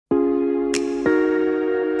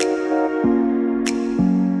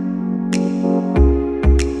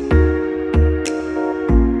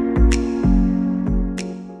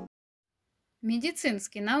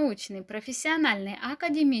Медицинский, научный, профессиональный,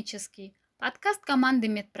 академический. Подкаст команды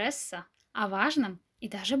Медпресса о важном и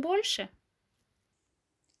даже больше.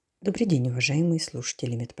 Добрый день, уважаемые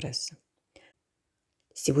слушатели Медпресса.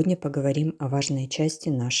 Сегодня поговорим о важной части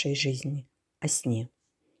нашей жизни – о сне.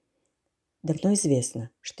 Давно известно,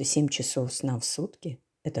 что 7 часов сна в сутки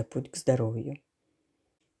 – это путь к здоровью.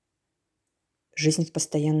 Жизнь в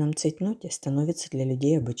постоянном цейтноте становится для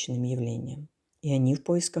людей обычным явлением, и они в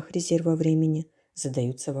поисках резерва времени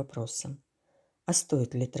задаются вопросом: а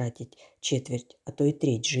стоит ли тратить четверть, а то и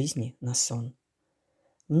треть жизни на сон?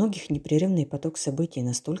 Многих непрерывный поток событий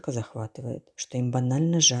настолько захватывает, что им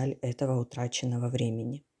банально жаль этого утраченного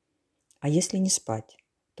времени. А если не спать,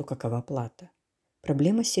 то какова плата?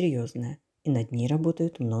 Проблема серьезная, и над ней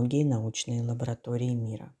работают многие научные лаборатории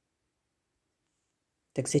мира.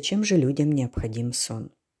 Так зачем же людям необходим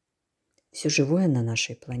сон? Все живое на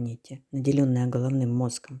нашей планете, наделенное головным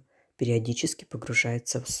мозгом, периодически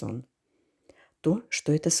погружается в сон. То,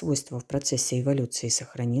 что это свойство в процессе эволюции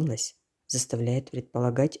сохранилось, заставляет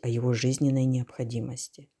предполагать о его жизненной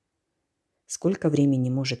необходимости. Сколько времени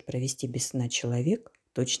может провести без сна человек,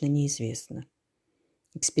 точно неизвестно.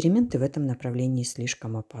 Эксперименты в этом направлении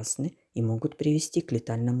слишком опасны и могут привести к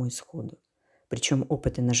летальному исходу. Причем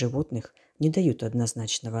опыты на животных не дают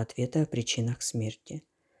однозначного ответа о причинах смерти.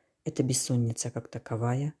 Это бессонница как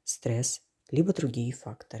таковая, стресс, либо другие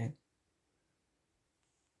факторы.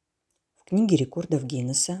 В книге рекордов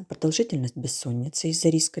Гиннесса продолжительность бессонницы из-за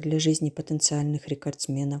риска для жизни потенциальных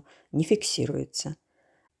рекордсменов не фиксируется,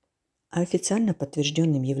 а официально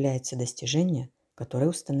подтвержденным является достижение, которое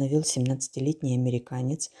установил 17-летний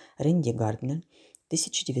американец Рэнди Гарднер в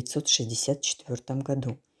 1964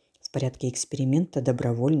 году в порядке эксперимента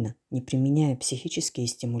добровольно, не применяя психические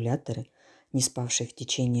стимуляторы, не спавший в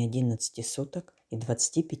течение 11 суток и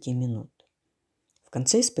 25 минут. В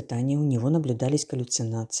конце испытания у него наблюдались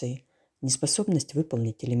галлюцинации, неспособность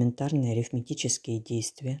выполнить элементарные арифметические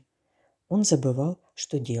действия. Он забывал,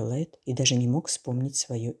 что делает, и даже не мог вспомнить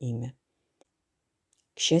свое имя.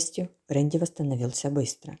 К счастью, Рэнди восстановился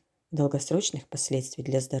быстро. Долгосрочных последствий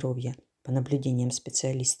для здоровья, по наблюдениям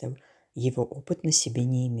специалистов, его опыт на себе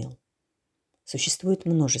не имел. Существует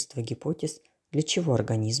множество гипотез, для чего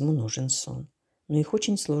организму нужен сон, но их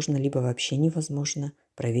очень сложно либо вообще невозможно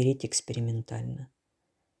проверить экспериментально.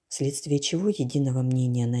 Вследствие чего единого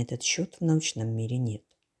мнения на этот счет в научном мире нет.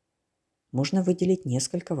 Можно выделить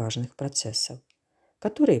несколько важных процессов,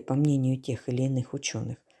 которые, по мнению тех или иных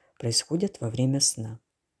ученых, происходят во время сна.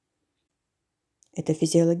 Это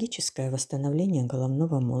физиологическое восстановление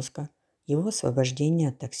головного мозга, его освобождение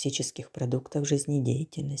от токсических продуктов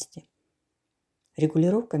жизнедеятельности,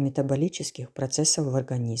 регулировка метаболических процессов в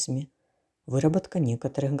организме, выработка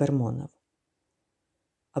некоторых гормонов,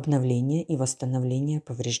 обновление и восстановление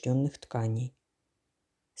поврежденных тканей,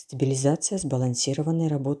 стабилизация сбалансированной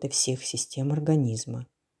работы всех систем организма.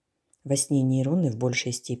 Во сне нейроны в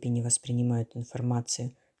большей степени воспринимают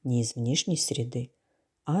информацию не из внешней среды,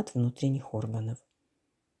 а от внутренних органов.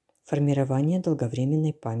 Формирование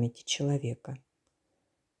долговременной памяти человека.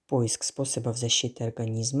 Поиск способов защиты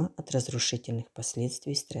организма от разрушительных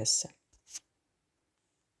последствий стресса.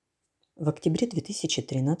 В октябре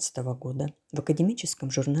 2013 года в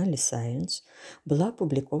академическом журнале Science была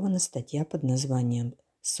опубликована статья под названием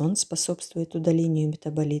 «Сон способствует удалению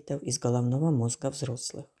метаболитов из головного мозга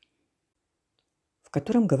взрослых», в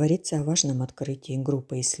котором говорится о важном открытии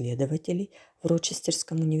группы исследователей в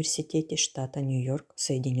Рочестерском университете штата Нью-Йорк,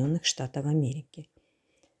 Соединенных Штатов Америки.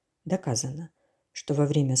 Доказано, что во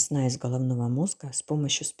время сна из головного мозга с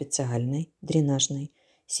помощью специальной дренажной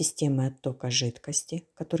системы оттока жидкости,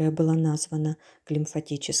 которая была названа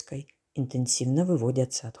глимфатической, интенсивно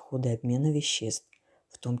выводятся отходы обмена веществ,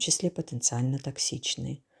 в том числе потенциально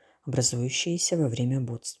токсичные, образующиеся во время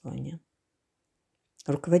бодствования.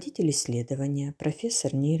 Руководитель исследования,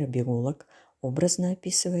 профессор-нейробиолог, образно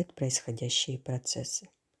описывает происходящие процессы.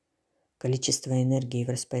 Количество энергии в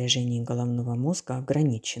распоряжении головного мозга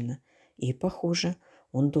ограничено, и, похоже,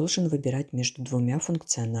 он должен выбирать между двумя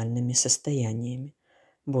функциональными состояниями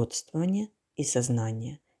 – бодрствование и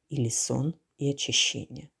сознание, или сон и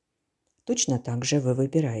очищение. Точно так же вы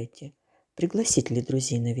выбираете, пригласить ли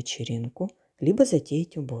друзей на вечеринку, либо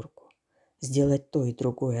затеять уборку. Сделать то и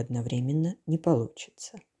другое одновременно не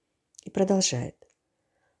получится. И продолжает.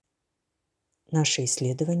 Наши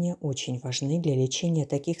исследования очень важны для лечения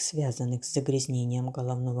таких связанных с загрязнением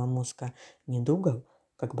головного мозга недугов,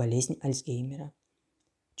 как болезнь Альцгеймера.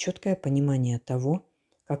 Четкое понимание того,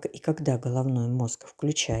 как и когда головной мозг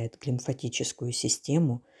включает глимфатическую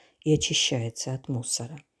систему и очищается от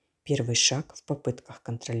мусора, первый шаг в попытках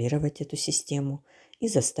контролировать эту систему и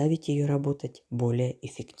заставить ее работать более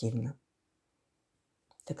эффективно.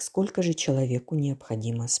 Так сколько же человеку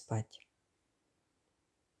необходимо спать?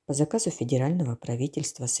 По заказу Федерального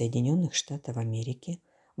правительства Соединенных Штатов Америки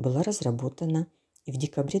была разработана и в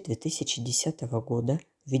декабре 2010 года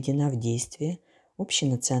введена в действие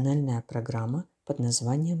общенациональная программа под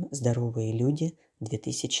названием «Здоровые люди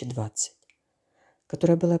 2020»,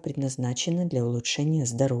 которая была предназначена для улучшения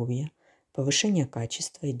здоровья, повышения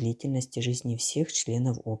качества и длительности жизни всех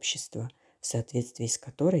членов общества, в соответствии с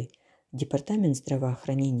которой Департамент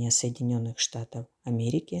здравоохранения Соединенных Штатов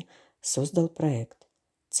Америки создал проект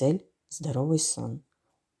 «Цель – здоровый сон»,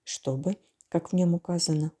 чтобы, как в нем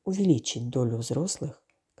указано, увеличить долю взрослых,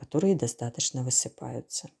 которые достаточно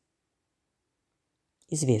высыпаются.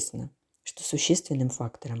 Известно, что существенным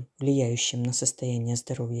фактором, влияющим на состояние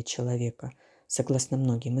здоровья человека, согласно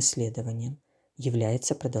многим исследованиям,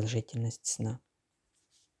 является продолжительность сна.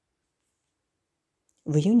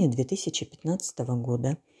 В июне 2015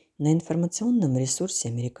 года на информационном ресурсе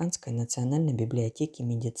Американской национальной библиотеки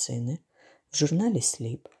медицины в журнале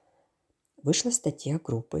Sleep вышла статья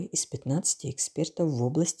группы из 15 экспертов в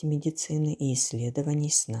области медицины и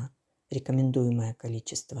исследований сна «Рекомендуемое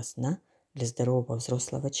количество сна для здорового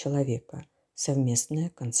взрослого человека.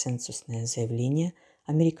 Совместное консенсусное заявление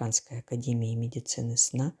Американской академии медицины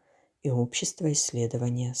сна и Общества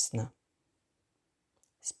исследования сна».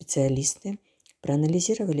 Специалисты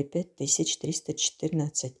проанализировали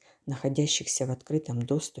 5314 находящихся в открытом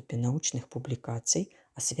доступе научных публикаций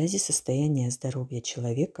о связи состояния здоровья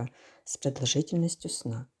человека с продолжительностью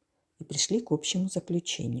сна и пришли к общему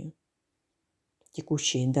заключению.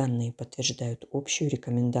 Текущие данные подтверждают общую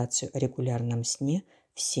рекомендацию о регулярном сне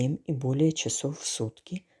в 7 и более часов в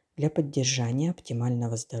сутки для поддержания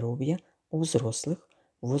оптимального здоровья у взрослых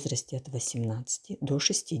в возрасте от 18 до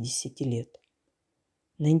 60 лет.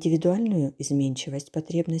 На индивидуальную изменчивость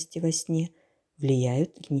потребностей во сне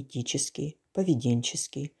влияют генетические,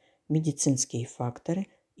 поведенческие, медицинские факторы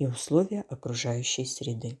и условия окружающей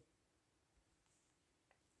среды.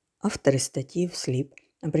 Авторы статьи в Sleep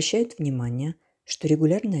обращают внимание, что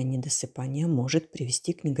регулярное недосыпание может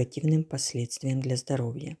привести к негативным последствиям для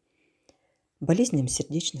здоровья, болезням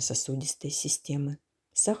сердечно-сосудистой системы,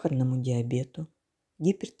 сахарному диабету,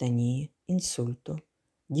 гипертонии, инсульту,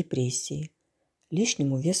 депрессии,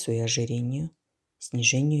 лишнему весу и ожирению,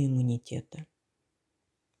 снижению иммунитета.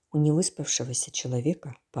 У невыспавшегося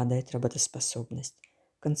человека падает работоспособность,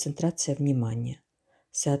 концентрация внимания,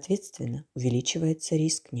 соответственно, увеличивается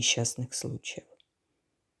риск несчастных случаев.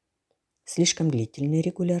 Слишком длительный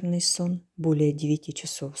регулярный сон, более 9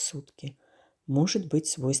 часов в сутки, может быть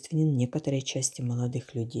свойственен некоторой части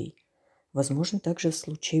молодых людей, возможно также в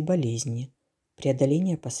случае болезни,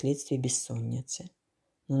 преодоления последствий бессонницы.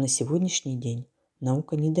 Но на сегодняшний день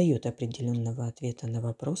наука не дает определенного ответа на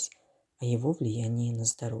вопрос о его влиянии на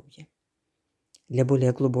здоровье. Для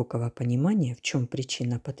более глубокого понимания, в чем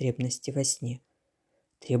причина потребности во сне,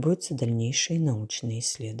 требуются дальнейшие научные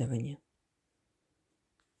исследования.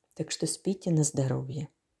 Так что спите на здоровье.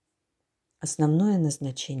 Основное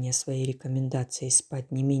назначение своей рекомендации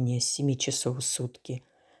спать не менее 7 часов в сутки,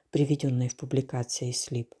 приведенной в публикации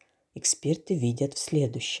Sleep, эксперты видят в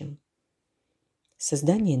следующем.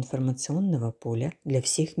 Создание информационного поля для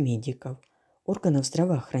всех медиков, органов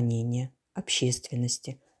здравоохранения,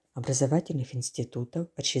 общественности, образовательных институтов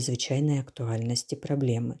о чрезвычайной актуальности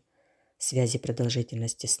проблемы, связи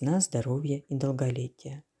продолжительности сна, здоровья и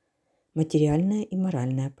долголетия. Материальная и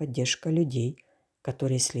моральная поддержка людей,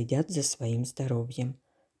 которые следят за своим здоровьем,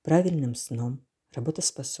 правильным сном,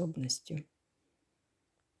 работоспособностью.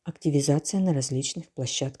 Активизация на различных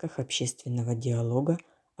площадках общественного диалога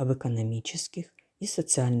об экономических и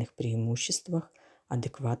социальных преимуществах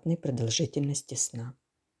адекватной продолжительности сна.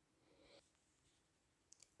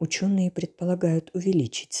 Ученые предполагают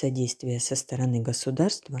увеличить содействие со стороны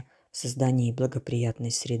государства в создании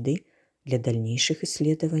благоприятной среды для дальнейших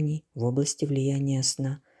исследований в области влияния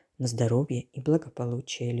сна на здоровье и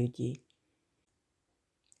благополучие людей.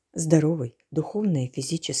 Здоровый, духовно и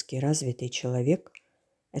физически развитый человек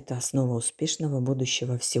 – это основа успешного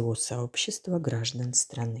будущего всего сообщества граждан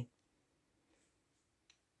страны.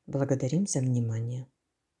 Благодарим за внимание.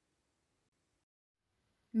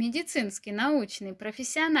 Медицинский, научный,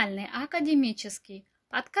 профессиональный, академический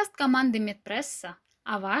подкаст команды Медпресса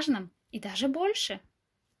о важном и даже больше.